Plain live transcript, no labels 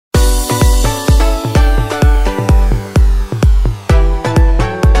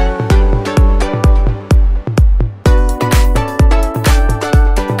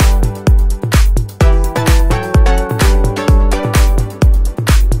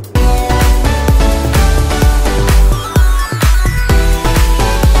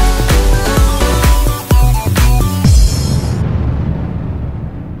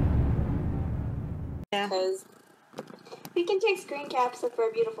close-ups of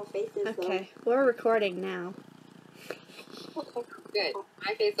our beautiful faces, Okay, we're recording now. Good.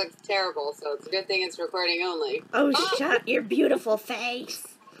 My face looks terrible, so it's a good thing it's recording only. Oh, shut your beautiful face.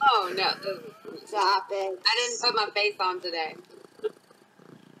 Oh, no. Stop it. I didn't put my face on today.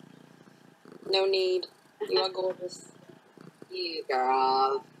 No need. You are gorgeous. You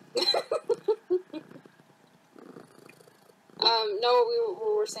girl. No, we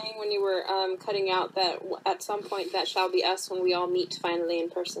were saying when you were cutting out that at some point that shall be us when we all meet finally in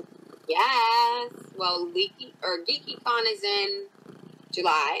person. Yes. Well, GeekyCon is in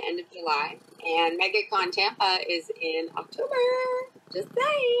July, end of July, and MegaCon Tampa is in October. Just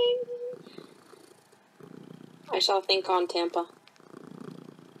saying. I shall think on Tampa.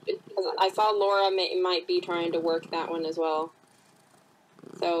 I saw Laura might be trying to work that one as well.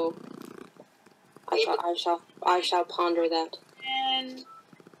 So I shall ponder that. And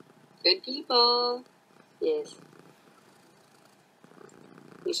good people. Yes.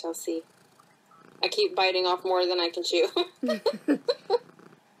 We shall see. I keep biting off more than I can chew. That's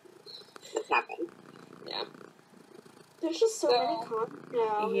happened. Yeah. There's just so many cons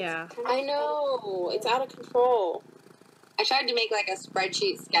now. Yeah. I know. It's out of control. I tried to make like a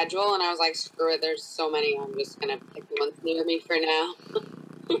spreadsheet schedule, and I was like, screw it, there's so many, I'm just going to pick the ones near me for now.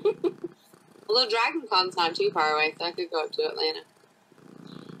 Although Dragon Con's not too far away, so I could go up to Atlanta.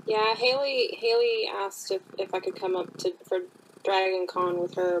 Yeah, Haley asked if I could come up for Dragon Con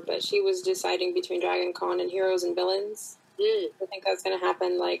with her, but she was deciding between Dragon Con and Heroes and Villains. I think that's going to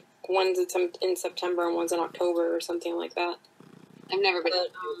happen, like, one's in September and one's in October or something like that. I've never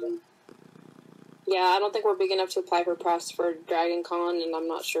been yeah, I don't think we're big enough to apply for press for Dragon Con, and I'm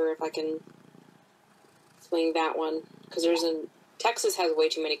not sure if I can swing that one, because Texas has way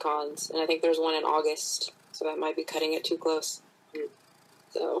too many cons, and I think there's one in August, so that might be cutting it too close.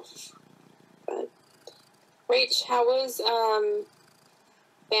 So, but Rach, how was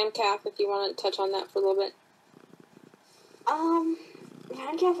FanCaf, if you want to touch on that for a little bit?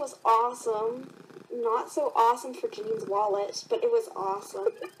 FanCaf was awesome. Not so awesome for Janine's wallet, but it was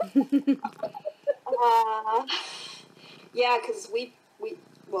awesome. Yeah, because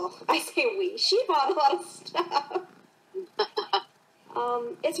I say she bought a lot of stuff.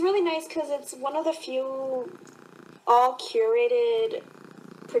 It's really nice because it's one of the few all curated,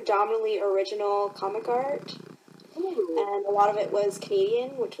 predominantly original comic art. And a lot of it was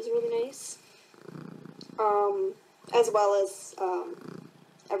Canadian, which was really nice. As well as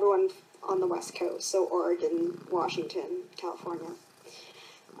everyone on the West Coast, so Oregon, Washington, California.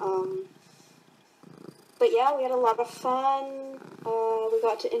 But yeah, we had a lot of fun. We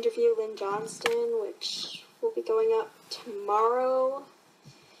got to interview Lynn Johnston, which will be going up tomorrow,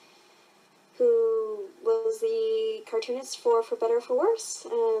 who was the cartoonist for Better or for Worse,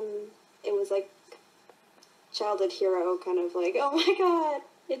 and it was like childhood hero, kind of like, oh my god,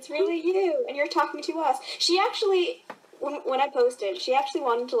 it's really you, and you're talking to us. She actually, when I posted, she actually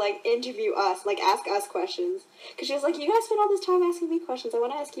wanted to, like, interview us, like, ask us questions, because she was like, you guys spend all this time asking me questions, I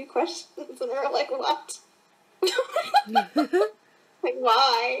want to ask you questions, and they were like, what? Like,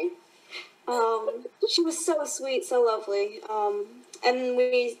 why? She was so sweet, so lovely, and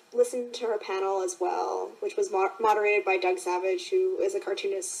we listened to her panel as well, which was moderated by Doug Savage, who is a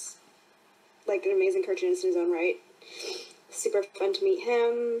cartoonist, like, an amazing cartoonist in his own right. Super fun to meet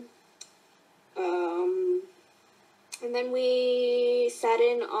him. And then we sat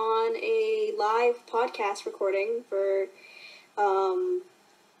in on a live podcast recording for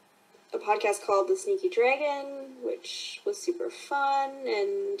a podcast called The Sneaky Dragon, which was super fun,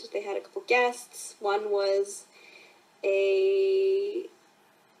 and they had a couple guests. One was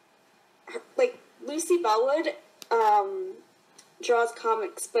Lucy Bellwood draws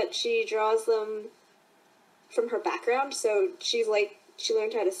comics, but she draws them from her background, so she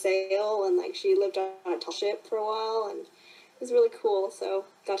learned how to sail, and, like, she lived on a tall ship for a while, and it was really cool, so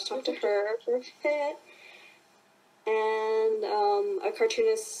got to talk to her for a bit. And a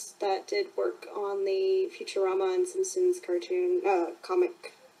cartoonist that did work on the Futurama and Simpsons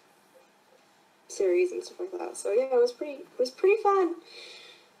comic series and stuff like that. So yeah, it was pretty fun.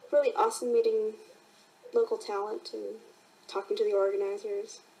 Really awesome meeting local talent and talking to the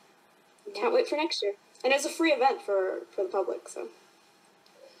organizers. Can't wait for next year. And it's a free event for the public, so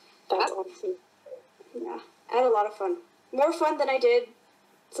that's awesome. Yeah, I had a lot of fun. More fun than I did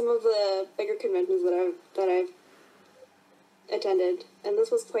some of the bigger conventions that I've attended, and this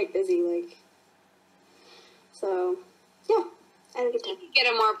was quite busy, like, so yeah, I had a good time. You get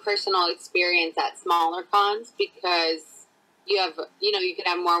a more personal experience at smaller cons because you have, you could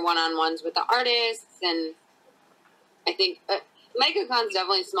have more one-on-ones with the artists, and I think MegaCon's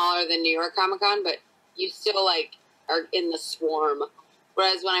definitely smaller than New York Comic Con, but you still, like, are in the swarm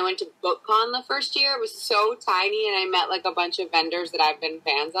Whereas when I went to BookCon the first year, it was so tiny, and I met like a bunch of vendors that I've been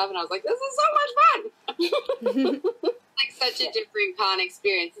fans of, and I was like, this is so much fun. Like such a different con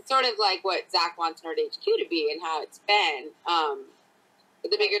experience. It's sort of like what Zach wants Nerd HQ to be and how it's been. But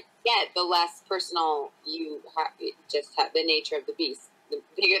the bigger you get, the less personal you just have the nature of the beast. The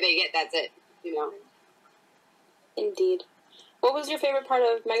bigger they get, that's it. You know. Indeed. What was your favorite part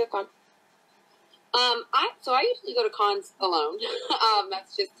of MegaCon? I usually go to cons alone.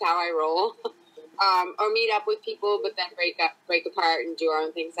 That's just how I roll. Or meet up with people, but then break apart and do our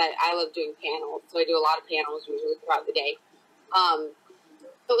own things. I love doing panels, so I do a lot of panels usually throughout the day. So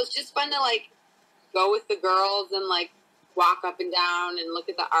it was just fun to like go with the girls and like walk up and down and look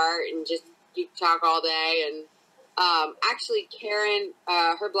at the art and just talk all day. And actually, Karen,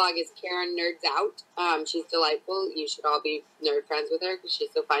 her blog is Karen Nerds Out. She's delightful. You should all be nerd friends with her because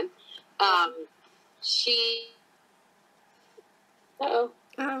she's so fun. She. Uh-oh.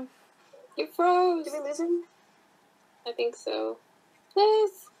 Oh. You froze. Did we lose him? I think so.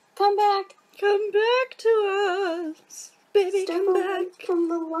 Liz, come back. Come back to us. Baby, Step come away back. from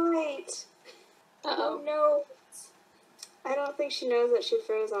the light. Uh-oh. Oh no. I don't think she knows that she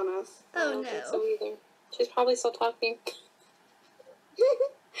froze on us. I Oh don't think so no. either. She's probably still talking.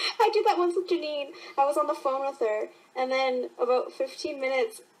 I did that once with Janine. I was on the phone with her, and then about 15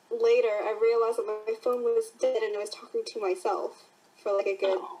 minutes later, I realized that my phone was dead and I was talking to myself for like a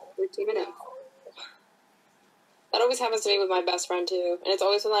good 13 minutes. That always happens to me with my best friend, too. And it's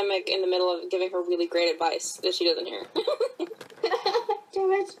always when I'm, like, in the middle of giving her really great advice that she doesn't hear.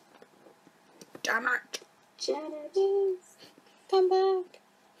 Damn it. Damn it. Janet. Please, come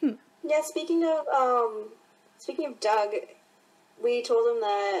back. Yeah, speaking of Doug, we told him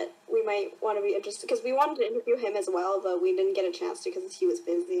that we might want to be interested, because we wanted to interview him as well, but we didn't get a chance to because he was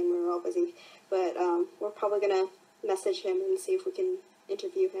busy and we were all busy. But we're probably going to message him and see if we can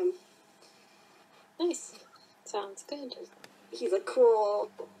interview him. Nice. Sounds good. He's a cool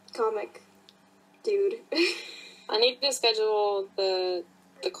comic dude. I need to schedule the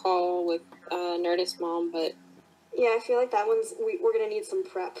call with Nerdist Mom, but Yeah, I feel like that one's, we're going to need some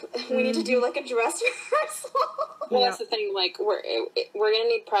prep. We need to do like a dress rehearsal. well, that's the thing. Like we're gonna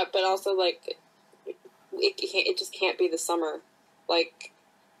need prep, but also like it just can't be the summer. Like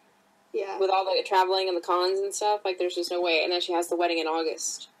Yeah. with all the traveling and the cons and stuff, like there's just no way. And then she has the wedding in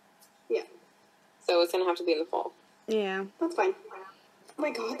August. Yeah. So it's gonna have to be in the fall. Yeah. That's fine. Oh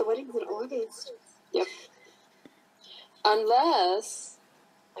my god, the wedding's in August. Yep. Unless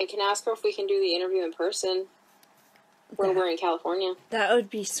I can ask her if we can do the interview in person when we're in California. That would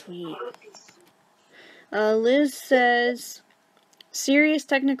be sweet. Liz says, serious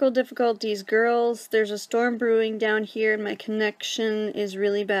technical difficulties, girls. There's a storm brewing down here and my connection is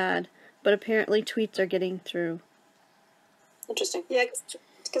really bad. But apparently tweets are getting through. Interesting. Yeah,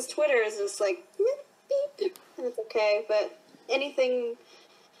 because Twitter is just like, beep, beep, and it's okay, but anything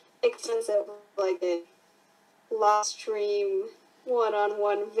extensive, like a live stream,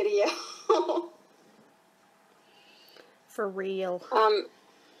 one-on-one video. For real.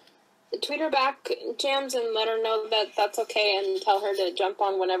 Tweet her back, Jams, and let her know that that's okay, and tell her to jump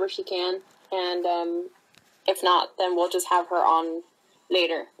on whenever she can. And if not, then we'll just have her on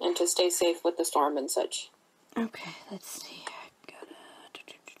later, and to stay safe with the storm and such. Okay, let's see.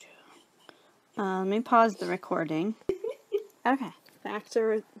 Let me pause the recording. Okay, back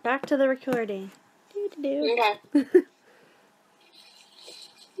to the recording. Okay.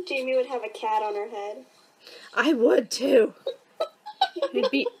 Jamie would have a cat on her head. I would too.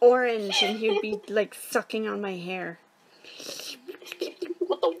 He'd be orange and he'd be like sucking on my hair.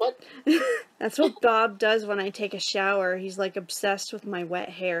 What the what? That's what Bob does when I take a shower. He's like obsessed with my wet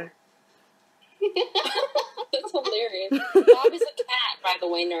hair. That's hilarious. Bob is a cat, by the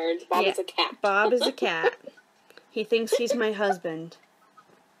way, nerds. Bob is a cat. Bob is a cat. He thinks he's my husband.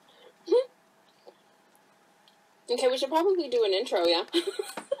 Okay, we should probably do an intro, yeah?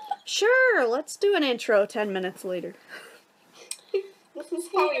 Sure, let's do an intro 10 minutes later. This is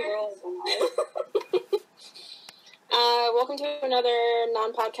how we roll. Welcome to another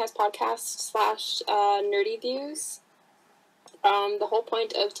non-podcast podcast / Nerdyviews. The whole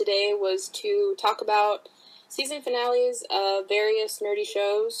point of today was to talk about season finales of various nerdy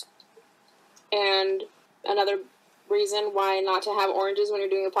shows, and another reason why not to have oranges when you're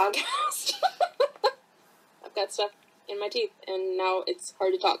doing a podcast. I've got stuff in my teeth, and now it's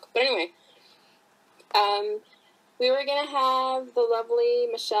hard to talk. But anyway, we were going to have the lovely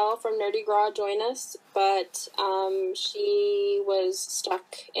Michelle from Nerdy Graw join us, but she was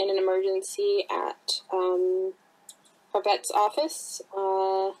stuck in an emergency at her vet's office.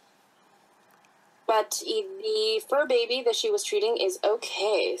 But But the fur baby that she was treating is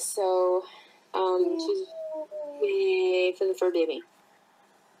okay. So, she's yay for the fur baby.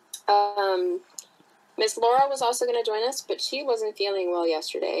 Miss Laura was also going to join us, but she wasn't feeling well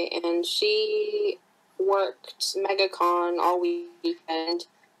yesterday, and she worked MegaCon all weekend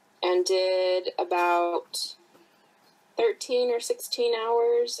and did about 13 or 16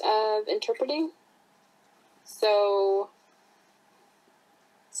 hours of interpreting. So,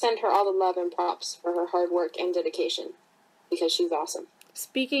 send her all the love and props for her hard work and dedication, because she's awesome.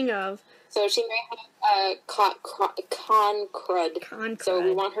 Speaking of... So she may have con crud. So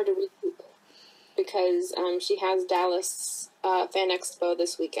we want her to recoup, because she has Dallas Fan Expo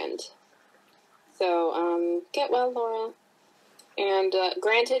this weekend. So get well, Laura. And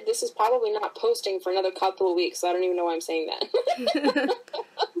granted, this is probably not posting for another couple of weeks, so I don't even know why I'm saying that.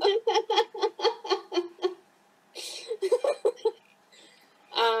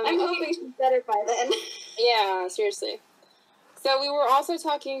 I'm hoping she's better by then. Yeah, seriously. So we were also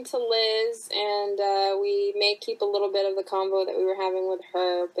talking to Liz, and we may keep a little bit of the convo that we were having with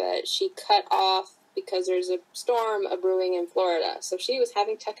her, but she cut off because there's a storm brewing in Florida, so she was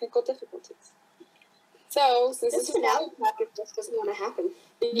having technical difficulties. So, since this finale package just doesn't want to happen.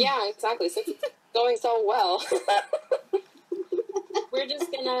 Yeah, exactly. Since it's going so well, we're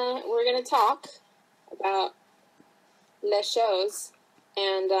gonna talk about les shows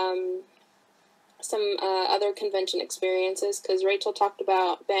and some other convention experiences, because Rachel talked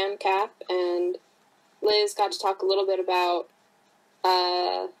about BandCap and Liz got to talk a little bit about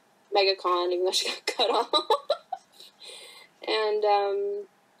MegaCon, even though she got cut off. And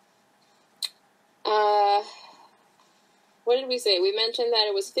what did we say? We mentioned that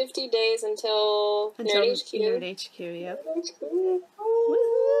it was 50 days until Nerd HQ. Nerd HQ, yep. And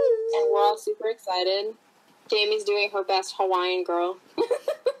we're all super excited. Jamie's doing her best Hawaiian girl.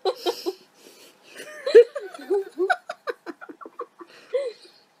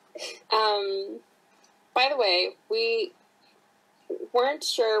 By the way, we weren't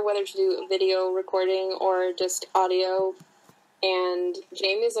sure whether to do a video recording or just audio, and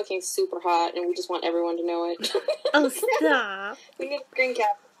Jamie's looking super hot, and we just want everyone to know it. Oh, stop. We need a screen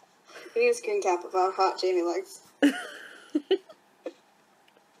cap. We need a screen cap of how hot Jamie likes. Did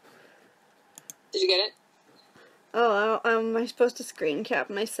you get it? Oh, am I supposed to screen cap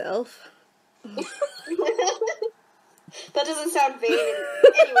myself? That doesn't sound vain in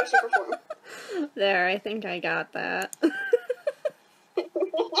any way, shape, or form. There, I think I got that.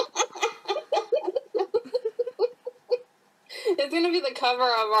 It's gonna be the cover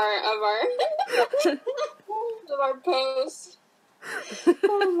of our post.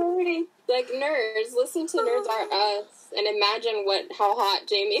 Oh, Lordy. Like, nerds, listen to Nerds Are Us and imagine how hot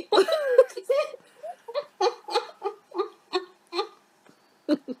Jamie looks.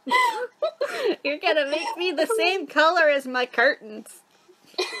 You're gonna make me the same color as my curtains.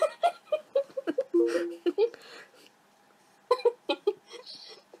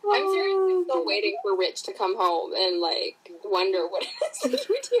 I'm seriously still waiting for Rich to come home and, like, wonder what it is that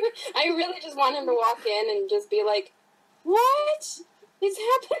you're doing. I really just want him to walk in and just be like, what is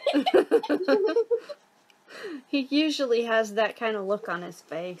happening? He usually has that kind of look on his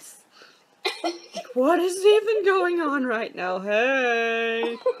face. Like, what is even going on right now?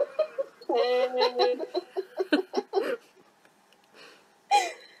 Hey! Hey.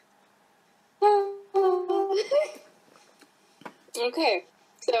 Okay,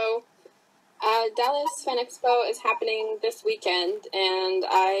 so Dallas Fan Expo is happening this weekend, and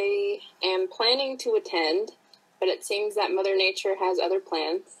I am planning to attend, but it seems that Mother Nature has other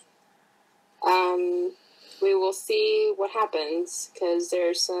plans. We will see what happens, because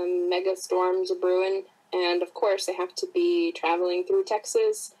there's some mega storms brewing, and of course they have to be traveling through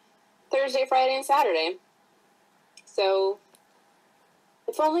Texas Thursday, Friday, and Saturday. So,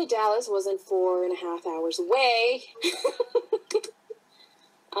 if only Dallas wasn't 4.5 hours away.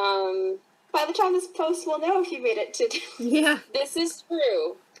 By the time this post, we'll know if you made it to... Yeah. This is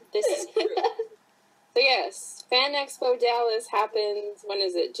true. This is true. So yes, Fan Expo Dallas happens, when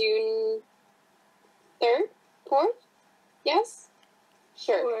is it? June 3rd? 4th? Yes?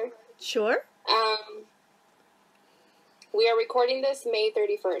 Sure. Sure? We are recording this May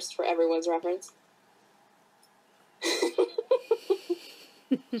 31st for everyone's reference.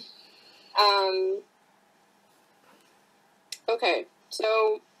 Okay,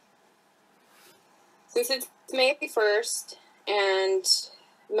 so since it's May 1st and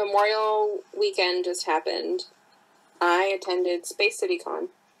Memorial Weekend just happened, I attended Space City Con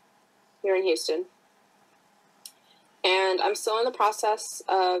here in Houston. And I'm still in the process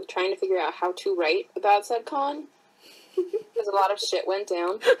of trying to figure out how to write about said con, because a lot of shit went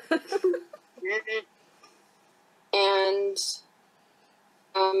down. And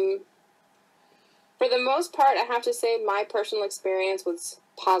for the most part, I have to say my personal experience was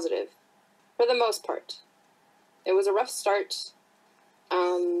positive. For the most part. It was a rough start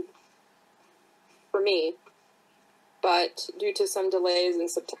for me, but due to some delays and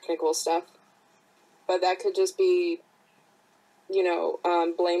some technical stuff. But that could just be,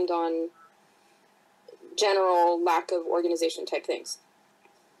 blamed on general lack of organization type things.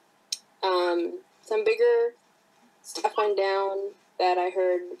 Some bigger stuff went down that I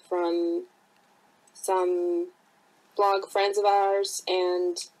heard from some blog friends of ours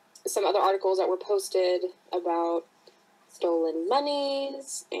and some other articles that were posted about stolen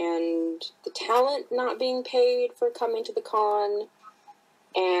monies and the talent not being paid for coming to the con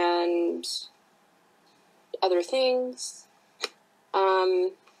and other things.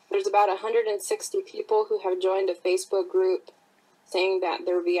 There's about 160 people who have joined a Facebook group saying that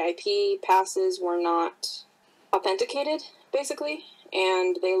their VIP passes were not authenticated, basically,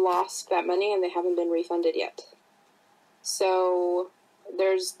 and they lost that money and they haven't been refunded yet. So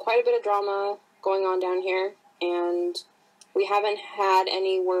there's quite a bit of drama going on down here, and we haven't had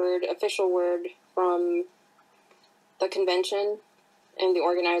any official word from the convention and the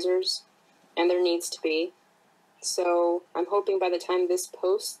organizers, and there needs to be. So I'm hoping by the time this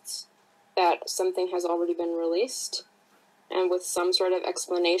posts that something has already been released, and with some sort of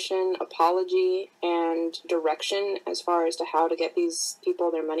explanation, apology, and direction as far as to how to get these people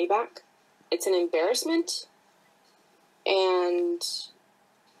their money back. It's an embarrassment, and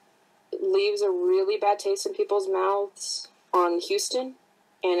leaves a really bad taste in people's mouths on Houston,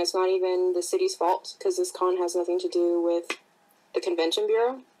 and it's not even the city's fault, because this con has nothing to do with the Convention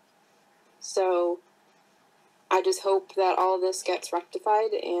Bureau. So I just hope that all of this gets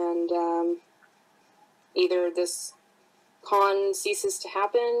rectified, and either this con ceases to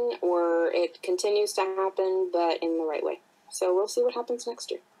happen, or it continues to happen, but in the right way. So we'll see what happens next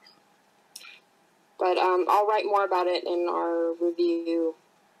year. But I'll write more about it in our review.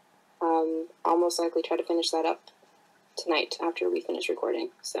 I'll most likely try to finish that up tonight after we finish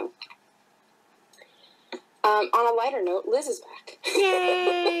recording. So, on a lighter note, Liz is back.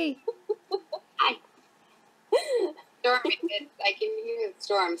 Yay! Hi. Storm, I can hear the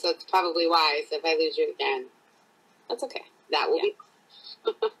storm, so it's probably wise if I lose you again. That's okay. That will be.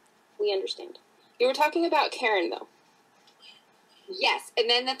 We understand. You were talking about Karen, though. Yes, and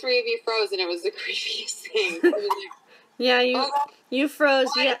then the three of you froze, and it was the creepiest thing. It was like, Yeah, you froze.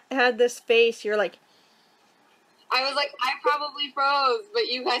 What? You had this face. You're like, I was like, I probably froze, but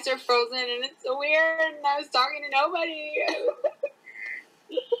you guys are frozen, and it's so weird, and I was talking to nobody.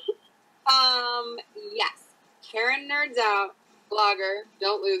 Yes. Karen Nerds Out, blogger,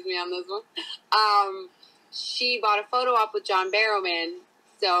 don't lose me on this one. She bought a photo op with John Barrowman,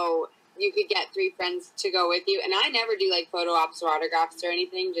 so you could get 3 friends to go with you. And I never do like photo ops or autographs or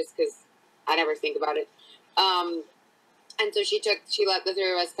anything, just because I never think about it. And so she let the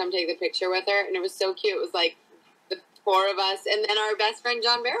 3 of us come take the picture with her, and it was so cute. It was like the 4 of us, and then our best friend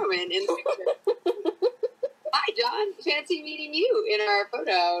John Barrowman in the picture. Hi, John. Fancy meeting you in our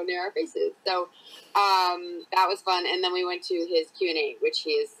photo near our faces. So that was fun. And then we went to his Q&A, which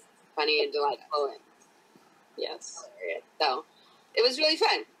he is funny and delightful. And Yes. So it was really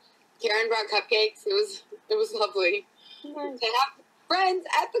fun. Karen brought cupcakes. It was lovely. Nice. To have friends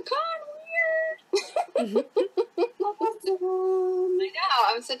at the con. Weird. I know.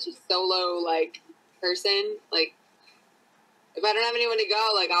 I'm such a solo person. Like, if I don't have anyone to go,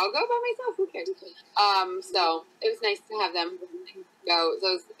 I'll go by myself. Who cares? So it was nice to have them go. So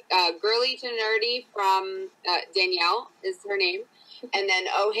it was Girly to Nerdy from Danielle is her name, and then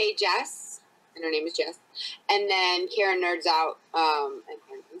Oh Hey Jess, and her name is Jess, and then Karen Nerds Out, and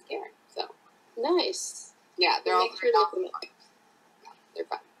her name is Karen. So Nice. yeah, they're all Make sure to look them up. Yeah, they're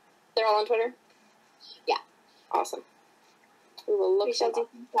fun. They're all on Twitter? Yeah. Awesome. We will look We shall them do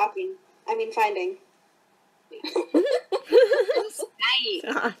some talking. I mean, finding. Nice.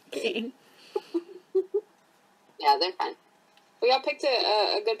 talking. Yeah, they're fun. We all picked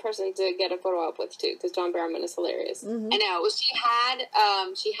a good person to get a photo op with, too, because John Barrowman is hilarious. Mm-hmm. I know. Well, she had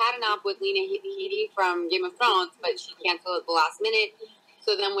an op with Lena Headey from Game of Thrones, but she canceled at the last minute.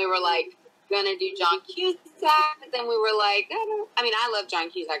 So then we were gonna do John Cusack, but then we were I love John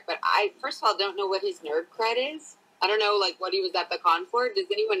Cusack, but I first of all don't know what his nerd cred is. I don't know what he was at the con for. Does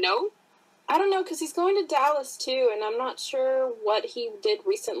anyone know? I don't know, because he's going to Dallas, too, and I'm not sure what he did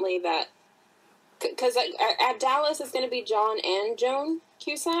recently that... Because at Dallas, it's going to be John and Joan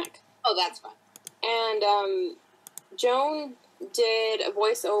Cusack. Oh, that's fun. And Joan did a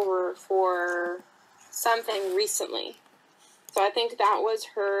voiceover for something recently. So I think that was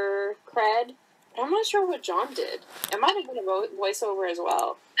her cred. But I'm not sure what John did. It might have been a voiceover as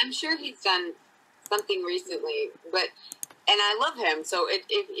well. I'm sure he's done something recently, and I love him. So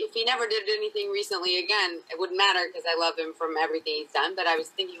if he never did anything recently again, it wouldn't matter because I love him from everything he's done. But I was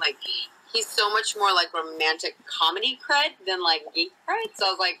thinking like he's so much more like romantic comedy cred than like geek cred. So I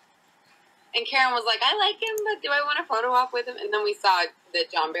was like, and Karen was like, I like him, but do I want a photo op with him? And then we saw that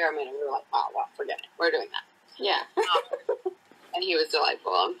John Barrowman, and we were like, oh, well, forget it. We're doing that. Yeah. And he was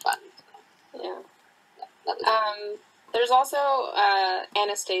delightful and fun. So. Yeah. That was there's also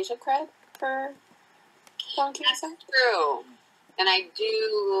Anastasia cred for John That's Cusack. true. And I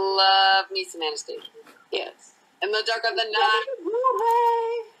do love me some Anastasia. Yes. In the dark of the night.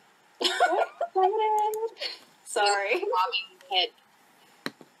 Sorry. Bobbing head.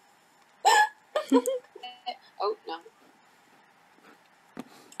 Oh, no.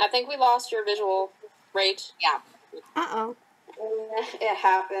 I think we lost your visual, Rach. Yeah. Uh-oh. It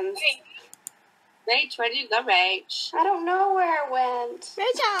happens. Rach, where did you go, Rach? I don't know where it went.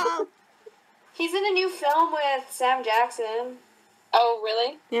 Rachel! He's in a new film with Sam Jackson. Oh,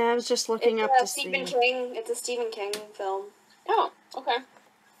 really? Yeah, I was just looking It's up a to Stephen see. King. It's a Stephen King film. Oh, okay.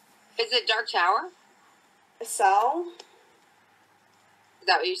 Is it Dark Tower? Cell. Is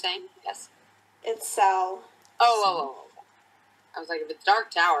that what you're saying? Yes. It's Cell. Oh. I was like, if it's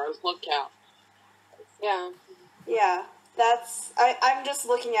Dark Tower, look out. Yeah. Yeah, I'm just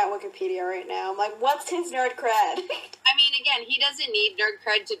looking at Wikipedia right now. I'm like, what's his nerd cred? I mean, again, he doesn't need nerd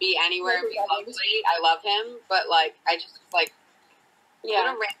cred to be anywhere if he's lovely. I love him, but, like, I just, like, what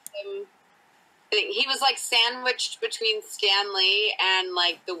a random thing. He was, like, sandwiched between Stan Lee and,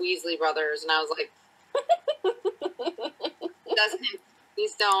 like, the Weasley brothers, and I was like,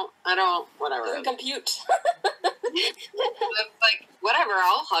 whatever. Doesn't compute. Like, whatever,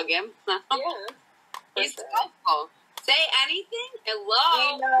 I'll hug him. Yeah. He's helpful. Say anything?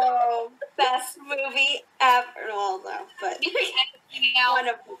 Hello? I know. Best movie ever. Well, no, but Anything else? one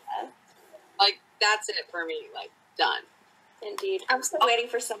of the best. Like, that's it for me. Like, done. Indeed. I'm still waiting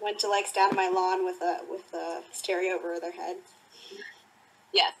for someone to like stand on my lawn with a stereo over their head.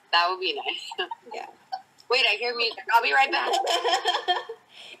 Yes, that would be nice. Yeah. Wait, I hear music. I'll be right back.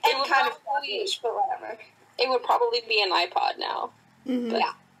 And would kind of probably- selfish, but whatever. It would probably be an iPod now. Mhm.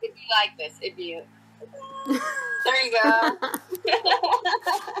 Yeah, it'd be like this. It'd be... There you go.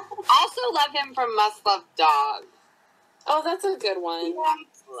 Also love him from Must Love Dog. Oh, that's a good one.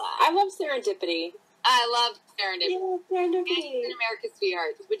 I love Serendipity. I love Serendipity. Yeah, And serendipity. in America's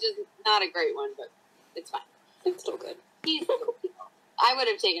Sweethearts, which is not a great one, but it's fine. It's still good. He's so cute. I would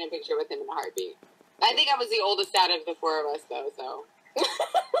have taken a picture with him in a heartbeat. I think I was the oldest out of the four of us, though, so...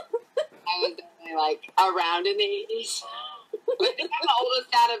 I was definitely, like, around in the 80s. I think I'm the oldest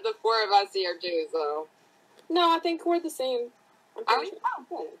out of the four of us here, too, so... No, I think we're the same. I'm Are pretty we? sure. Oh,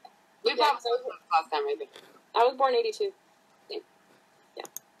 good. We Yeah, probably so- was last time, I think. I was born 82.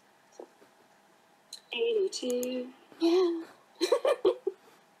 82. Yeah.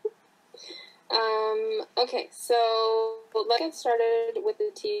 Okay, so let's get started with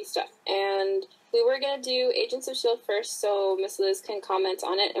the TV stuff. And we were going to do Agents of S.H.I.E.L.D. first, so Miss Liz can comment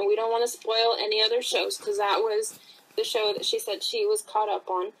on it. And we don't want to spoil any other shows, because that was the show that she said she was caught up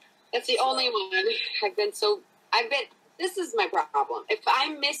on. That's the only one. This is my problem. If I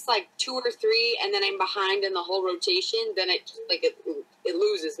miss like 2 or 3 and then I'm behind in the whole rotation, then it just like it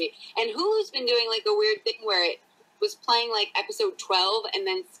loses me. And Hulu's been doing like a weird thing where it was playing like episode 12 and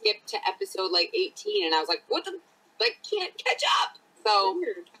then skipped to episode like 18, and I was like, what the, like, can't catch up. So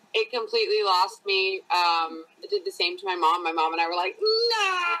Weird. it completely lost me. It did the same to my mom. My mom and I were like,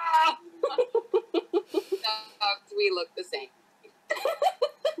 no. We look the same.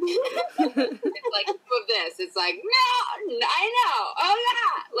 It's like 2 of this. It's like, no, I know. Oh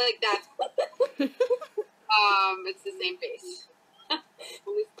yeah, like that. It's the same face.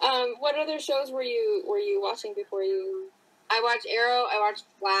 What other shows were you watching before you? I watched Arrow. I watched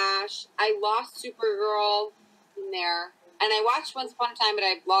Flash. I lost Supergirl in there, and I watched Once Upon a Time, but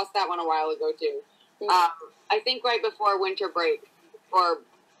I lost that one a while ago too. I think right before winter break, or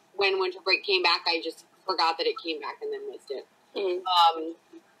when winter break came back, I just forgot that it came back and then missed it. Mm.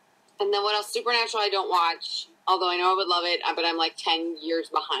 And then what else? Supernatural I don't watch, although I know I would love it, but I'm like 10 years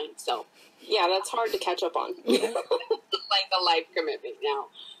behind, so. Yeah, that's hard to catch up on. Like a life commitment now,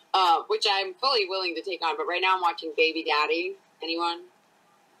 which I'm fully willing to take on, but right now I'm watching Baby Daddy. Anyone?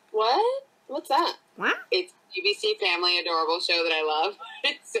 What? What's that? What? It's a BBC Family adorable show that I love.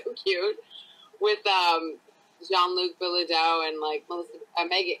 It's so cute. With Jean-Luc Bilodeau and like Melissa,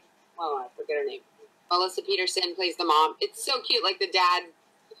 Megan, I forget her name. Melissa Peterson plays the mom. It's so cute. Like the dad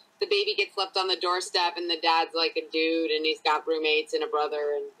the baby gets left on the doorstep, and the dad's like a dude, and he's got roommates and a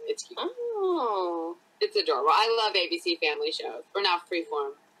brother, and it's cute. Oh. It's adorable. I love ABC Family shows. Or now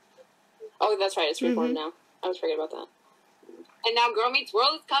Freeform. Oh, that's right. It's Freeform now. I was forgetting about that. And now Girl Meets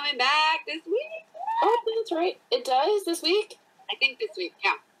World is coming back this week. Oh, that's right. It does this week? I think this week,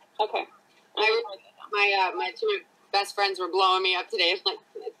 yeah. Okay. My two best friends were blowing me up today. I'm like,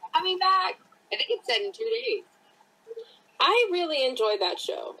 it's coming back. I think it said in 2 days. I really enjoyed that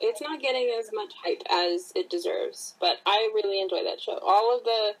show. It's not getting as much hype as it deserves, but I really enjoyed that show. All of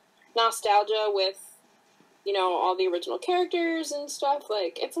the nostalgia with, you know, all the original characters and stuff.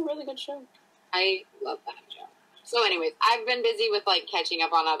 Like, it's a really good show. I love that show. So anyways, I've been busy with, like, catching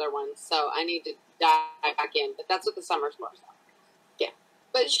up on other ones, so I need to dive back in. But that's what the summer's for. So. Yeah.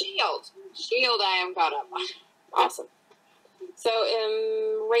 But S.H.I.E.L.D. I am caught up on. Awesome. So,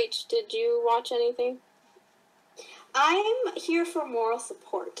 Rach, did you watch anything? I'm here for moral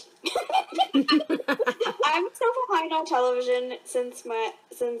support. I'm so behind on television since we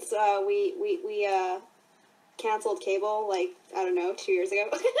canceled cable, like, I don't know, 2 years ago.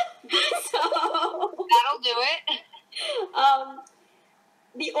 So That'll do it.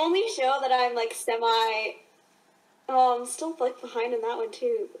 The only show that I'm like I'm still like behind in that one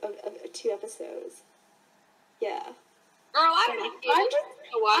too, of 2 episodes. Yeah. Girl, I'm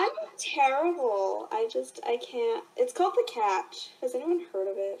terrible. I can't. It's called The Catch. Has anyone heard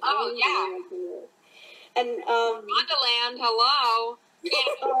of it? Oh, yeah. And, Wonderland, hello.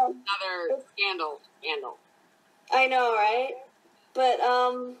 Another scandal. I know, right? But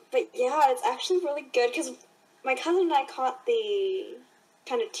yeah, it's actually really good, because my cousin and I caught the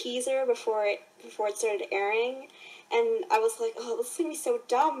kind of teaser before it started airing, and I was like, oh, this is gonna be so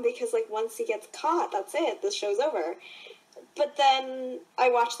dumb, because, like, once he gets caught, that's it, the show's over. But then I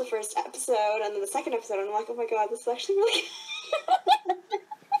watched the first episode, and then the second episode, and I'm like, oh my god, this is actually really good.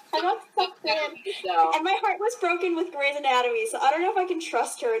 I got sucked in. And my heart was broken with Grey's Anatomy, so I don't know if I can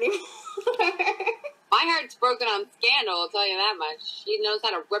trust her anymore. My heart's broken on Scandal, I'll tell you that much. She knows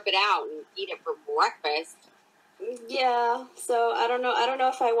how to rip it out and eat it for breakfast. Yeah, so I don't know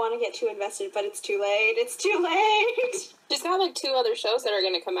if I want to get too invested, but it's too late. It's too late! She's got, like, 2 other shows that are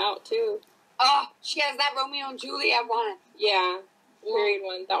going to come out, too. Oh, she has that Romeo and Juliet one. Yeah, married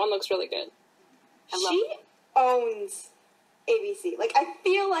one. That one looks really good. She owns ABC. Like, I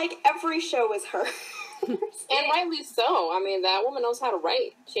feel like every show is her. And rightly so. I mean, that woman knows how to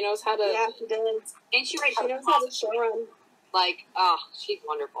write. She knows how to... Yeah, she does. And she writes... She knows how to show run. Like, oh, she's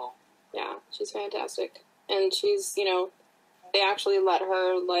wonderful. Yeah, she's fantastic. And she's, you know, they actually let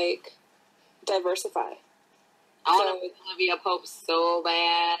her, like, diversify. I want to make Olivia Pope so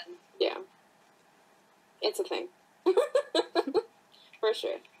bad. Yeah. It's a thing. For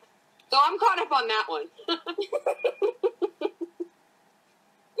sure. So I'm caught up on that one.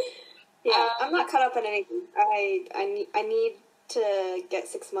 Yeah, I'm not caught up on anything. I need to get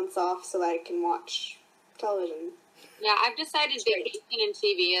 6 months off so that I can watch television. Yeah, I've decided vacation and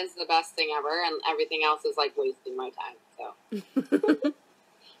TV is the best thing ever, and everything else is, like, wasting my time, so.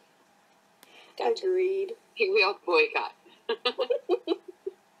 Agreed. We all boycott.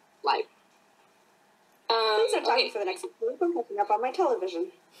 Life. Please don't talk for the next week. I'm catching up on my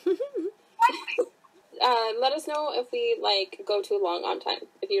television. Let us know if we, like, go too long on time,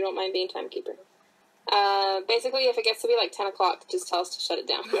 if you don't mind being timekeeper. Basically, if it gets to be, like, 10 o'clock, just tell us to shut it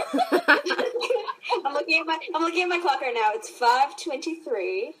down. I'm looking at my clock right now. It's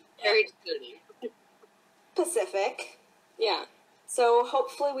 5:23. Very discerning. Pacific. Yeah. So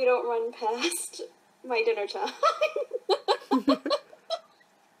hopefully we don't run past my dinner time.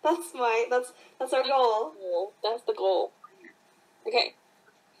 That's our goal. That's the goal. Okay.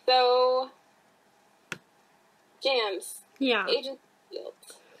 So, Jams. Yeah. Agents of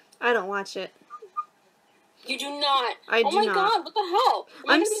S.H.I.E.L.D. I don't watch it. You do not. I do Oh my not. god, what the hell?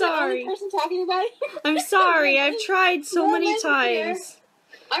 I'm Am I sorry. the only person talking about it? I'm sorry. I've tried so No, many Liz is here. times.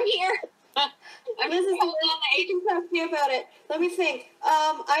 I'm here. Liz is here. I can talk to you about it. Let me think.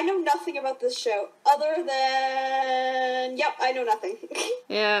 I know nothing about this show other than I know nothing.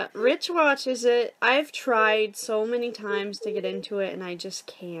 Yeah, Rich watches it. I've tried so many times to get into it, and I just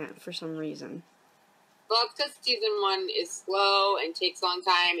can't for some reason. Well, it's because season 1 is slow and takes a long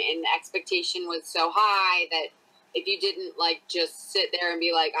time, and the expectation was so high that if you didn't, like, just sit there and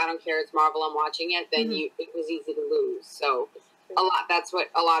be like, I don't care, it's Marvel, I'm watching it, then it was easy to lose. So, that's what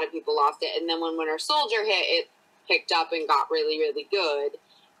a lot of people lost it. And then when Winter Soldier hit, it picked up and got really, really good.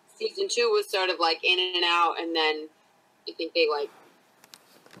 Season 2 was sort of, like, in and out, and then I think they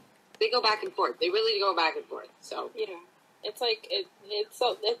go back and forth. They really go back and forth, so. Yeah. It's like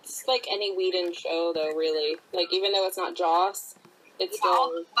it's like any Whedon show though, really. Like, even though it's not Joss, it's Yeah,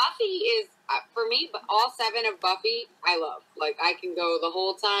 still... Buffy is, for me, all 7 of Buffy, I love. Like, I can go the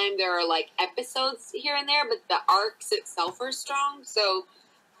whole time. There are, like, episodes here and there, but the arcs itself are strong. So,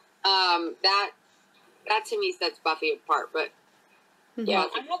 that to me sets Buffy apart. But, yeah,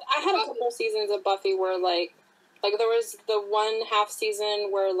 I had a couple seasons of Buffy where, like there was the 1/2 season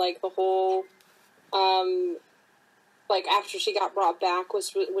where, like, the whole, like, after she got brought back,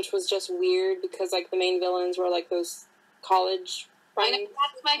 which was just weird because, like, the main villains were, like, those college friends. I know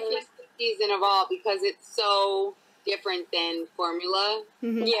that's my favorite season of all because it's so different than Formula.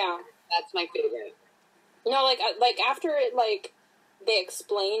 Mm-hmm. Yeah. That's my favorite. No, like after it, like, they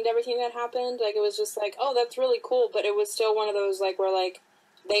explained everything that happened, like, it was just like, oh, that's really cool, but it was still one of those, like, where, like,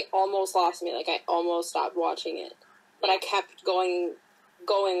 they almost lost me. Like, I almost stopped watching it. But I kept going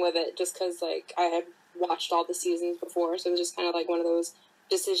with it just because, like, I had watched all the seasons before, so it was just kind of like one of those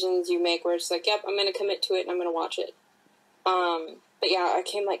decisions you make where it's like, yep, I'm going to commit to it and I'm going to watch it. But yeah, I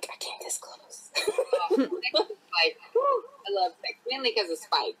came this close. Spike. I love Spike, mainly because of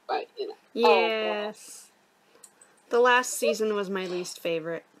Spike, but, you know. Yes. The last season was my least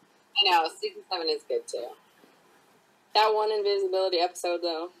favorite. I know, season 7 is good, too. That one invisibility episode,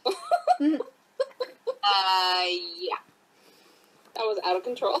 though. Yeah. That was out of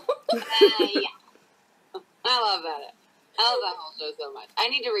control. Yeah. I love that. I love that whole show so much. I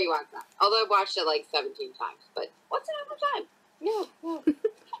need to rewatch that. Although I've watched it like 17 times. But what's another time? Yeah.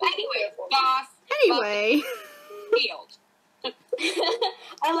 Anyway, Boss. Anyway. Field.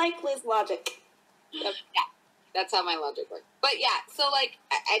 I like Liz logic. Yep. Yeah. That's how my logic works. But yeah, so like,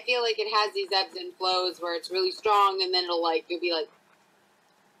 I feel like it has these ebbs and flows where it's really strong and then you'll be like,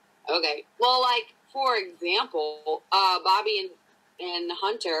 okay. Well, like, for example, Bobby and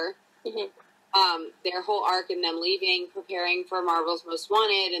Hunter, their whole arc and them leaving, preparing for Marvel's Most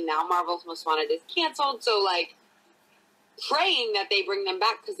Wanted, and now Marvel's Most Wanted is canceled. So, like, praying that they bring them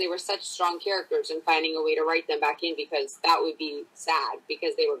back because they were such strong characters and finding a way to write them back in because that would be sad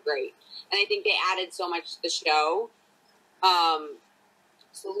because they were great. And I think they added so much to the show.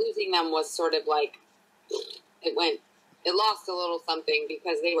 So losing them was sort of like, it lost a little something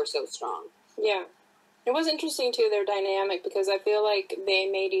because they were so strong. Yeah. It was interesting, too, their dynamic, because I feel like they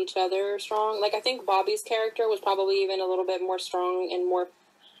made each other strong. Like, I think Bobby's character was probably even a little bit more strong and more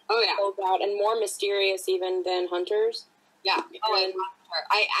out and more mysterious even than Hunter's. Yeah. Oh, I love her.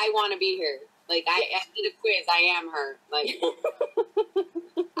 I want to be her. Like, I did a quiz. I am her. Like,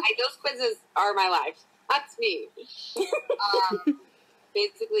 those quizzes are my life. That's me.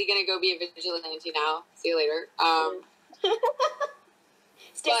 Basically gonna go be a vigilante now. See you later.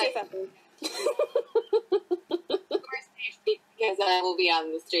 Stay safe out there. Of course, because I will be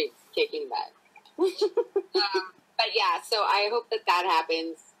on the streets kicking back. But yeah, so I hope that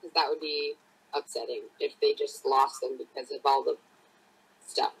happens because that would be upsetting if they just lost them because of all the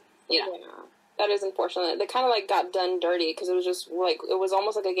stuff. You know. Yeah, that is unfortunate. They kind of like got done dirty because it was just like it was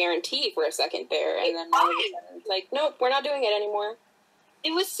almost like a guarantee for a second there, and then all of a sudden it's like, nope, we're not doing it anymore.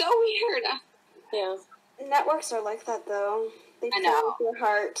 It was so weird. Yeah, networks are like that though. They play with your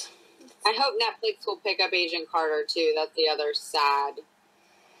heart. I hope Netflix will pick up Agent Carter too. That's the other sad.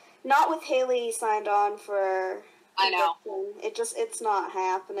 Not with Haley signed on for. I know. It's not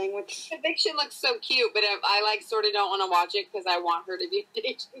happening. Which Eviction looks so cute, but I like sort of don't want to watch it because I want her to be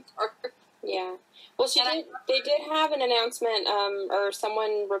Agent Carter. Yeah. Well, they did have an announcement, or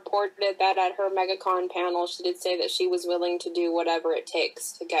someone reported that at her MegaCon panel, she did say that she was willing to do whatever it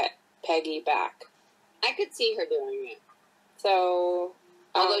takes to get Peggy back. I could see her doing it. So,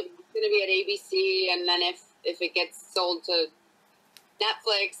 although it's going to be at ABC, and then if it gets sold to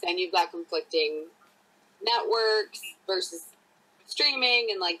Netflix, then you've got conflicting networks versus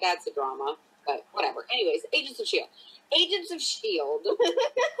streaming, and like that's a drama. But whatever. Anyways, Agents of S.H.I.E.L.D. Agents of S.H.I.E.L.D.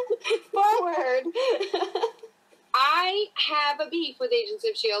 Forward. I have a beef with Agents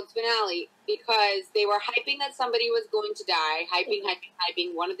of S.H.I.E.L.D.'s finale because they were hyping that somebody was going to die,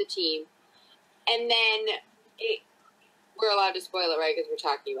 hyping one of the team, and then we're allowed to spoil it, right? Because we're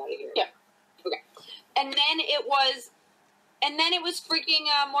talking about it here. Yeah. Okay. And then it was freaking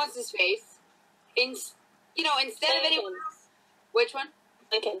what's his face? Instead of anyone else. Which one?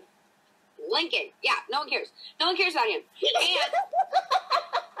 Lincoln. Yeah, no one cares. No one cares about him.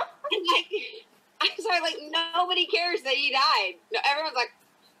 And like, I'm sorry, like, nobody cares that he died. No, everyone's like,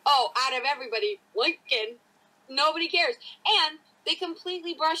 oh, out of everybody, Lincoln. Nobody cares. And they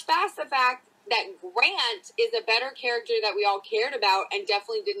completely brushed past the fact that Grant is a better character that we all cared about and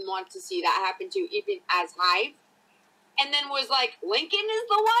definitely didn't want to see that happen to even as Hive. And then was like, Lincoln is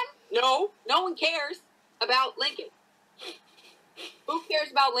the one? No one cares about Lincoln. Who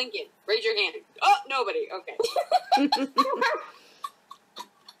cares about Lincoln? Raise your hand. Oh, nobody. Okay.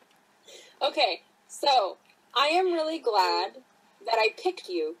 Okay, so I am really glad that I picked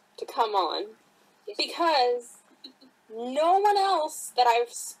you to come on because no one else that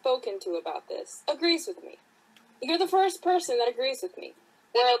I've spoken to about this agrees with me. You're the first person that agrees with me.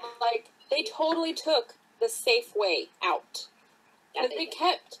 Where, like, they totally took the safe way out. Yeah, But they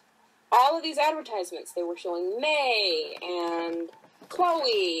kept all of these advertisements. They were showing May and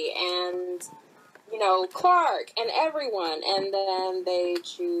Chloe and, you know, Clark and everyone. And then they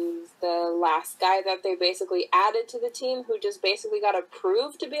choose the last guy that they basically added to the team who just basically got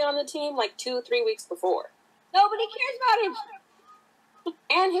approved to be on the team like 2-3 weeks before. Nobody cares about him.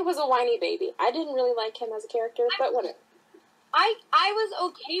 And he was a whiny baby. I didn't really like him as a character, but whatever. I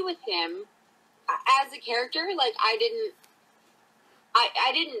was okay with him as a character. Like, I didn't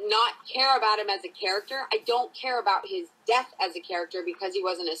not care about him as a character. I don't care about his death as a character because he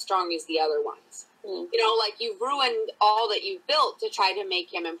wasn't as strong as the other ones. Mm. You know, like, you've ruined all that you've built to try to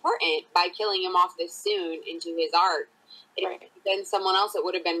make him important by killing him off this soon into his arc. If it had been someone else, it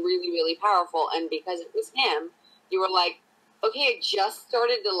would have been really, really powerful. And because it was him, you were like, okay, I just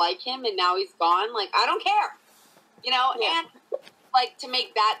started to like him and now he's gone. Like, I don't care. You know, and like, to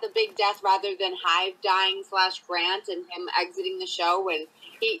make that the big death rather than Hive dying / Grant and him exiting the show when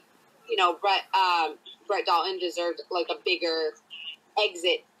he, you know, Brett Dalton deserved like a bigger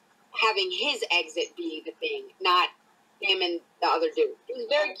exit, having his exit be the thing, not him and the other dude. It was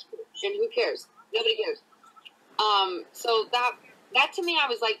very cute, and who cares? Nobody cares. So that to me, I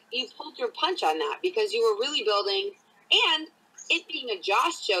was like, you pulled your punch on that because you were really building, and it being a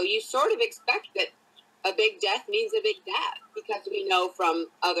Josh show, you sort of expect that a big death means a big death because we know from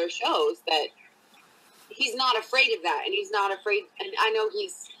other shows that he's not afraid of that, and he's not afraid. And I know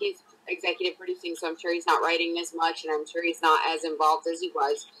he's executive producing, so I'm sure he's not writing as much, and I'm sure he's not as involved as he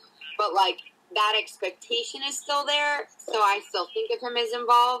was. But like, that expectation is still there, so I still think of him as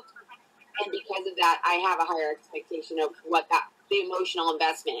involved. And because of that, I have a higher expectation of what the emotional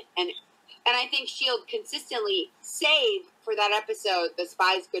investment. And I think S.H.I.E.L.D. consistently saved for that episode, the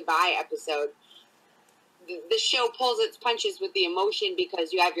Spies Goodbye episode. The show pulls its punches with the emotion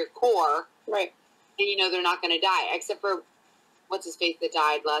because you have your core. Right. And you know they're not going to die, except for what's-his-face that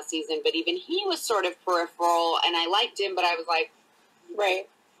died last season. But even he was sort of peripheral, and I liked him, but I was like... Right.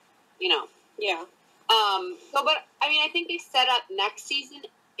 You know. Yeah. But, I mean, I think they set up next season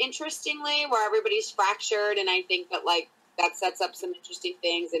interestingly, where everybody's fractured, and I think that, like, that sets up some interesting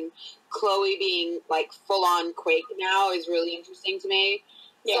things, and Chloe being, like, full-on Quake now is really interesting to me.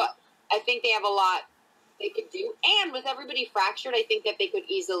 Yeah. So I think they have a lot they could do, and with everybody fractured, I think that they could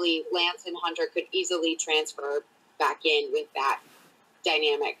easily, Lance and Hunter could easily transfer back in with that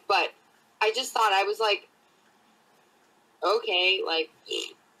dynamic, but I just thought, I was like, okay, like...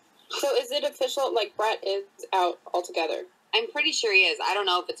 So is it official, like, Brett is out altogether? I'm pretty sure he is. I don't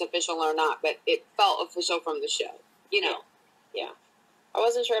know if it's official or not, but it felt official from the show, you know? Yeah. I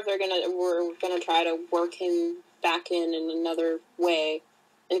wasn't sure if were gonna try to work him back in another way,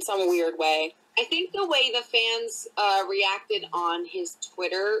 in some weird way. I think the way the fans reacted on his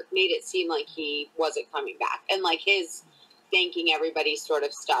Twitter made it seem like he wasn't coming back. And, like, his thanking everybody sort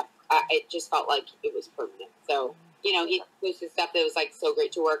of stuff, it just felt like it was permanent. So, you know, he posted stuff that was, like, so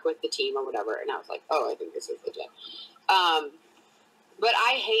great to work with the team or whatever. And I was like, oh, I think this is legit. But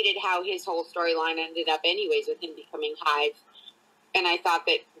I hated how his whole storyline ended up anyways with him becoming Hive. And I thought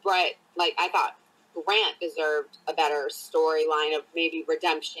that I thought Grant deserved a better storyline of maybe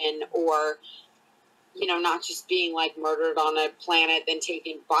redemption or, you know, not just being, like, murdered on a planet, then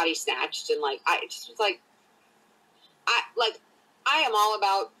taken, body snatched. And, like, I just was like, I am all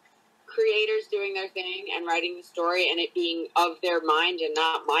about creators doing their thing and writing the story and it being of their mind and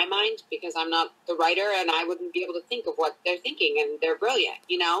not my mind, because I'm not the writer and I wouldn't be able to think of what they're thinking, and they're brilliant,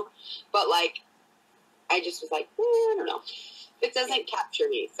 you know? But, like, I just was like, I don't know. It doesn't capture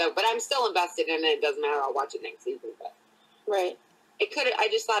me. So, but I'm still invested in it. It doesn't matter. I'll watch it next season. But right. I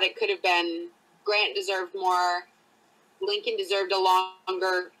just thought it could have been, Grant deserved more. Lincoln deserved a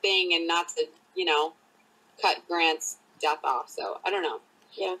longer thing and not to, you know, cut Grant's death off. So, I don't know.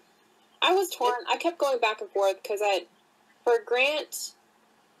 Yeah. I was torn. I kept going back and forth because for Grant,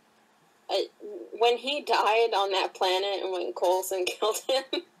 when he died on that planet and when Coulson killed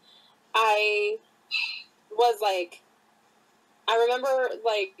him, I was like, I remember,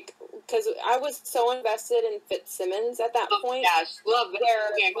 like, because I was so invested in Fitzsimmons at that point. Yeah, love it. Where,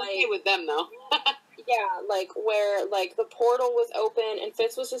 I'm okay with them, though. Yeah, like, where, like, the portal was open and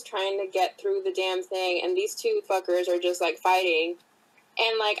Fitz was just trying to get through the damn thing, and these two fuckers are just, like, fighting.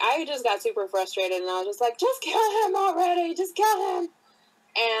 And, like, I just got super frustrated, and I was just like, just kill him already! Just kill him!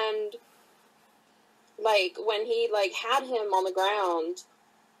 And, like, when he, like, had him on the ground,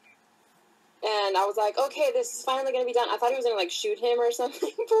 And I was like, okay, this is finally going to be done. I thought he was going to, like, shoot him or something.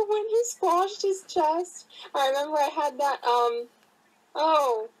 But when he squashed his chest, I remember I had that,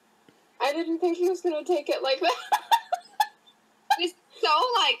 oh, I didn't think he was going to take it like that. It's so,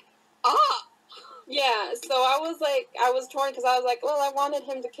 like, oh. Yeah, so I was torn because I was like, well, I wanted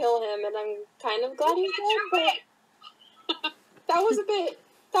him to kill him, and I'm kind of glad he did, but that was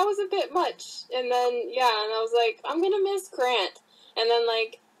a bit much. And then, yeah, and I was like, I'm going to miss Grant. And then,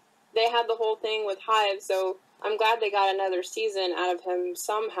 like, they had the whole thing with Hive, so I'm glad they got another season out of him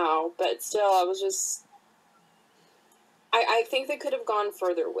somehow, but still, I was just... I think they could have gone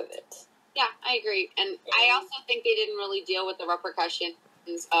further with it. Yeah, I agree. And I also think they didn't really deal with the repercussions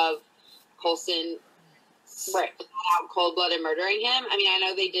of Coulson out cold-blooded murdering him. I mean, I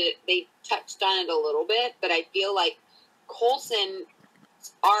know they touched on it a little bit, but I feel like Coulson's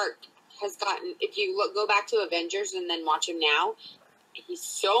arc has gotten, if you go back to Avengers and then watch him now, he's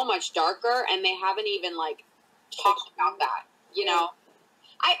so much darker, and they haven't even, like, talked about that, you know?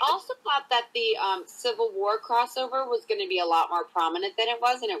 I also thought that the Civil War crossover was going to be a lot more prominent than it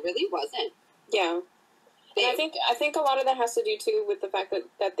was, and it really wasn't. Yeah. And I think a lot of that has to do, too, with the fact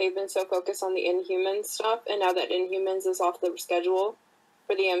that they've been so focused on the Inhumans stuff, and now that Inhumans is off the schedule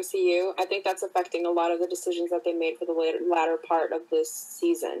for the MCU, I think that's affecting a lot of the decisions that they made for the latter part of this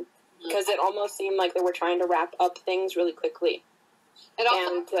season. Because it almost seemed like they were trying to wrap up things really quickly. It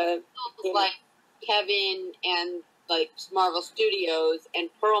also feels like Kevin and, like, Marvel Studios and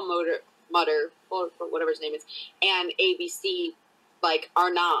Mutter, or whatever his name is, and ABC, like,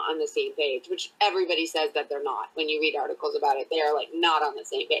 are not on the same page, which everybody says that they're not. When you read articles about it, they are, like, not on the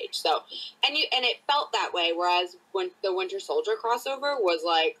same page. So, and it felt that way, whereas when the Winter Soldier crossover was,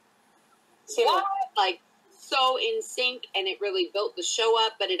 like, what? Like, so in sync, and it really built the show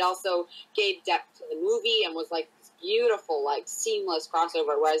up, but it also gave depth to the movie and was, like, this beautiful, like, seamless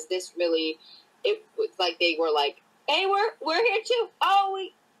crossover, whereas this really, it was like they were like, hey, we're here too. Oh,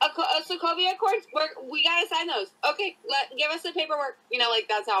 Sokovia Accords, we gotta sign those. Okay, give us the paperwork. You know, like,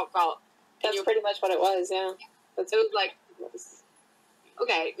 that's how it felt. That's pretty much what it was, yeah. It was like,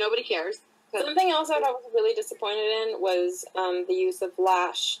 okay, nobody cares. Something else that I was really disappointed in was the use of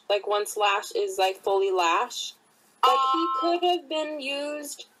Lash. Like, once Lash is, like, fully Lash, like, he could have been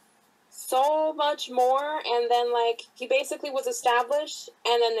used so much more, and then, like, he basically was established,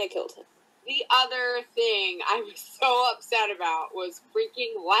 and then they killed him. The other thing I was so upset about was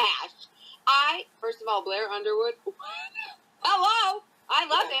freaking Lash. First of all, Blair Underwood, hello, I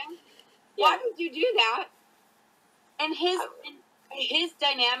love him. Yeah. Why would you do that? And his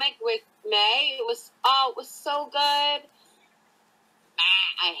dynamic with May was so good.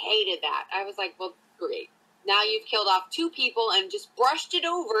 I hated that. I was like, well, great. Now you've killed off 2 people and just brushed it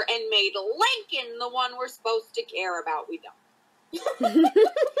over and made Lincoln the one we're supposed to care about. We don't.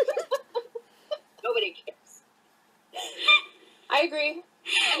 Nobody cares. I agree.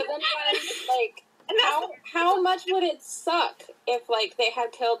 But then like, how much would it suck if, like, they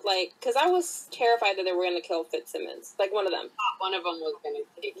had killed, like, because I was terrified that they were going to kill Fitzsimmons, like, one of them. One of them was going to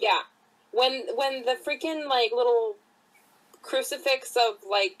take it. Yeah. When the freaking, like, little crucifix of,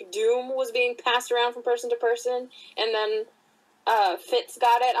 like, doom was being passed around from person to person, and then Fitz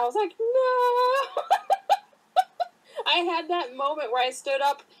got it, I was like, no! I had that moment where I stood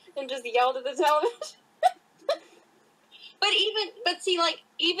up and just yelled at the television. But see, like,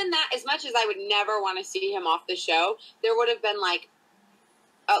 even that, as much as I would never want to see him off the show, there would have been, like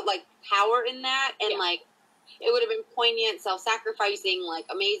power in that, and, like, it would have been poignant, self-sacrificing, like,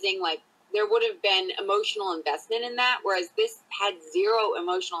 amazing, like, there would have been emotional investment in that, whereas this had zero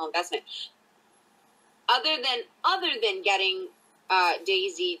emotional investment. Other than getting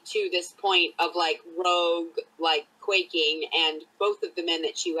Daisy to this point of, like, rogue, like, quaking, and both of the men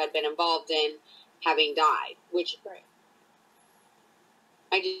that she had been involved in having died, which... Right.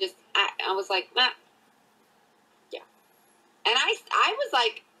 I was like, nah. Yeah. And I was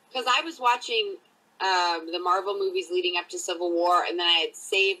like, because I was watching the Marvel movies leading up to Civil War, and then I had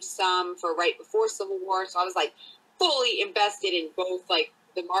saved some for right before Civil War, so I was, like, fully invested in both, like,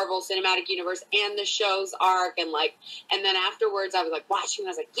 the Marvel Cinematic Universe and the show's arc, and, like, and then afterwards I was, like, watching, and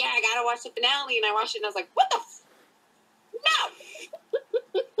I was like, yeah, I gotta watch the finale, and I watched it, and I was like, what the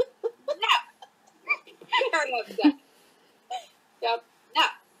No! No! Very upset. Yep. No.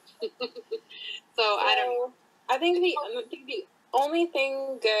 I don't know. I think the only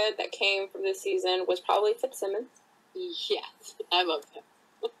thing good that came from this season was probably Fitzsimmons. Yes, I love him.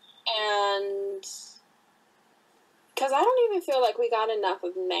 And because I don't even feel like we got enough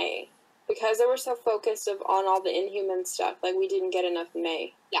of May. Because they were so focused on all the Inhuman stuff, like, we didn't get enough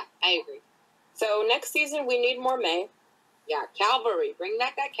May. Yeah, I agree. So next season we need more May. Yeah, Calvary. Bring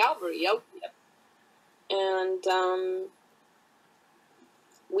back that Calvary, yo. And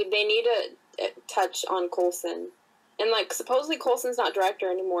they need a touch on Coulson. And, like, supposedly Coulson's not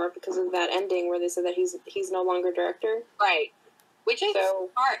director anymore because of that ending where they said that he's no longer director. Right. Which is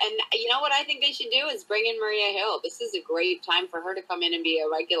smart. And you know what I think they should do is bring in Maria Hill. This is a great time for her to come in and be a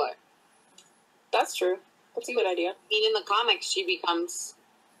regular. That's true. That's a good idea. I mean, in the comics, she becomes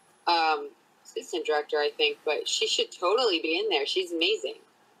assistant director, I think, but she should totally be in there. She's amazing.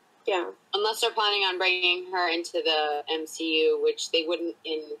 Yeah. Unless they're planning on bringing her into the MCU, which they wouldn't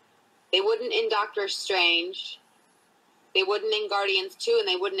in Doctor Strange. They wouldn't in Guardians 2, and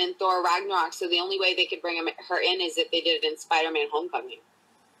they wouldn't in Thor Ragnarok, so the only way they could bring her in is if they did it in Spider-Man Homecoming.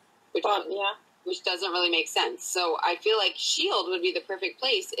 Which doesn't really make sense. So I feel like S.H.I.E.L.D. would be the perfect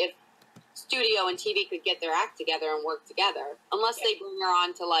place if studio and TV could get their act together and work together. Unless they bring her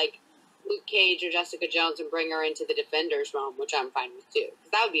on to, like, Luke Cage or Jessica Jones and bring her into the Defenders realm, which I'm fine with, too.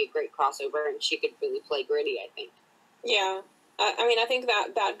 Because that would be a great crossover, and she could really play gritty, I think. Yeah. I mean, I think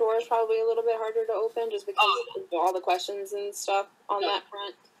that door is probably a little bit harder to open just because of all the questions and stuff on that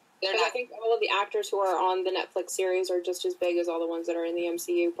front. I think all of the actors who are on the Netflix series are just as big as all the ones that are in the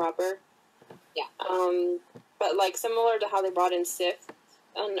MCU proper. Yeah. But, like, similar to how they brought in Sif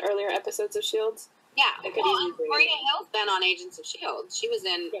on earlier episodes of S.H.I.E.L.D. Yeah. Maria Hill's been on Agents of S.H.I.E.L.D. She was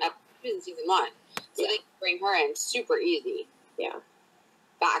in season 1. So they could bring her in super easy. Yeah.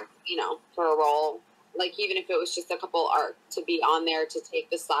 Back, for a role. Like, even if it was just a couple arc to be on there to take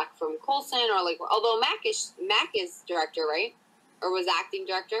the slack from Coulson, or, like, although Mac is director, right? Or was acting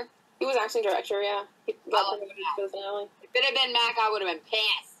director? He was acting director, yeah. He got if it had been Mac, I would have been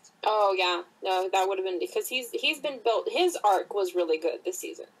pissed. Oh, yeah. No, that would have been, because he's been built, his arc was really good this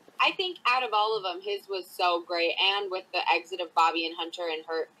season. I think out of all of them, his was so great, and with the exit of Bobby and Hunter and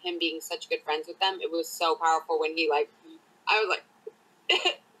him being such good friends with them, it was so powerful when he, like, I was like,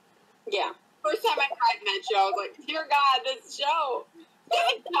 yeah. First time I cried in that show, I was like, dear God, this show.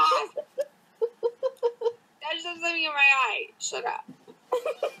 There's something in my eye. Shut up.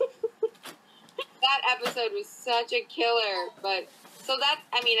 That episode was such a killer, but, so that's,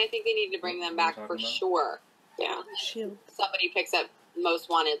 I mean, I think they need to bring them back for sure. Yeah. Somebody picks up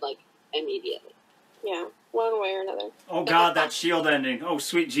Most Wanted, like, immediately. Yeah, one way or another. Oh, God, that S.H.I.E.L.D. ending. Oh,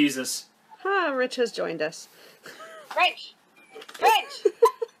 sweet Jesus. Rich has joined us. Rich!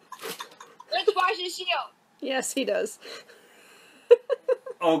 Rich watches S.H.I.E.L.D. Yes, he does.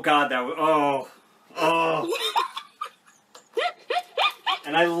 Oh, God, that was... Oh.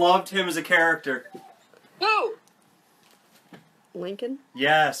 And I loved him as a character. Who? Lincoln?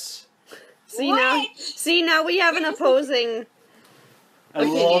 Yes. See now we have an opposing... I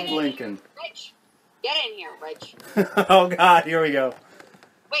love Lincoln. Rich, get in here, Rich. Oh, God, here we go.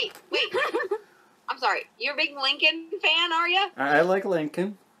 Wait. I'm sorry. You're a big Lincoln fan, are you? I like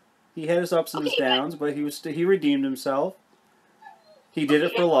Lincoln. He had his ups and his downs, but he redeemed himself. He did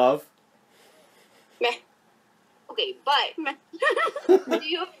it for love. Meh. Okay, but do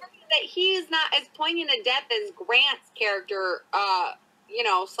you agree that he is not as poignant a death as Grant's character,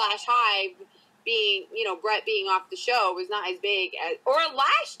 slash Hive being, Brett being off the show was not as big as, or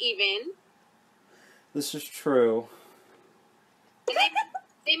Lash even. This is true.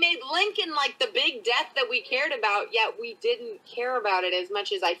 They made Lincoln like the big death that we cared about, yet we didn't care about it as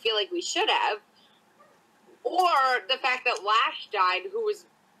much as I feel like we should have. Or the fact that Lash died, who was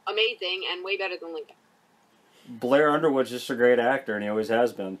amazing and way better than Lincoln. Blair Underwood's just a great actor, and he always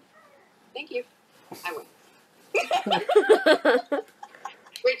has been. Thank you. I win.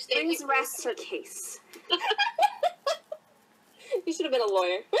 Rich, brings rest to the case. You should have been a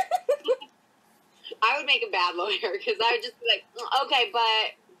lawyer. I would make a bad lawyer, because I would just be like, okay,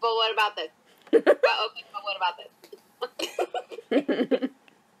 but what about this? But what about this?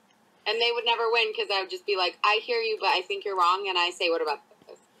 And they would never win, because I would just be like, I hear you, but I think you're wrong, and I say, what about this?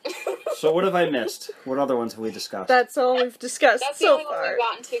 So what have I missed? What other ones have we discussed? That's all we've discussed That's so the only far. one we've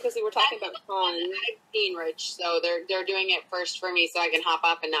gotten to, because we were talking about cons. I've seen Rich, so they're doing it first for me, so I can hop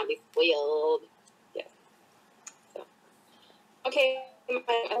up and not be spoiled. Yeah. So. Okay, we're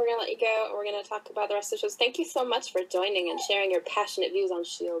going to let you go. We're going to talk about the rest of the shows. Thank you so much for joining and sharing your passionate views on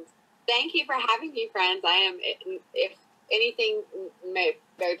S.H.I.E.L.D. Thank you for having me, friends. I am, if anything,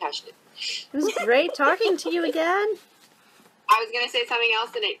 very passionate. It was great talking to you again. I was going to say something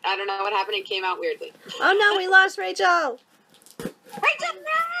else, and I don't know what happened. It came out weirdly. Oh, no, we lost Rachel. Rachel,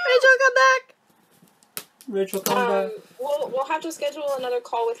 no! Rachel, come back. Rachel, come back. We'll have to schedule another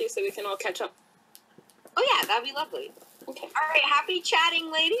call with you so we can all catch up. Oh, yeah, that'd be lovely. Okay. All right, happy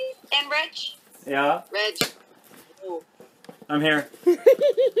chatting, ladies. And Rich. Yeah? Rich. Ooh. I'm here.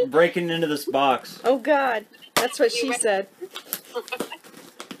 I'm breaking into this box. Oh, God. That's what she said.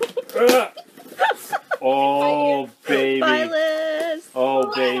 Oh, baby. Bye, Liz. Oh,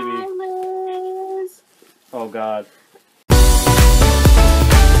 Bye, baby. Liz. Oh, God.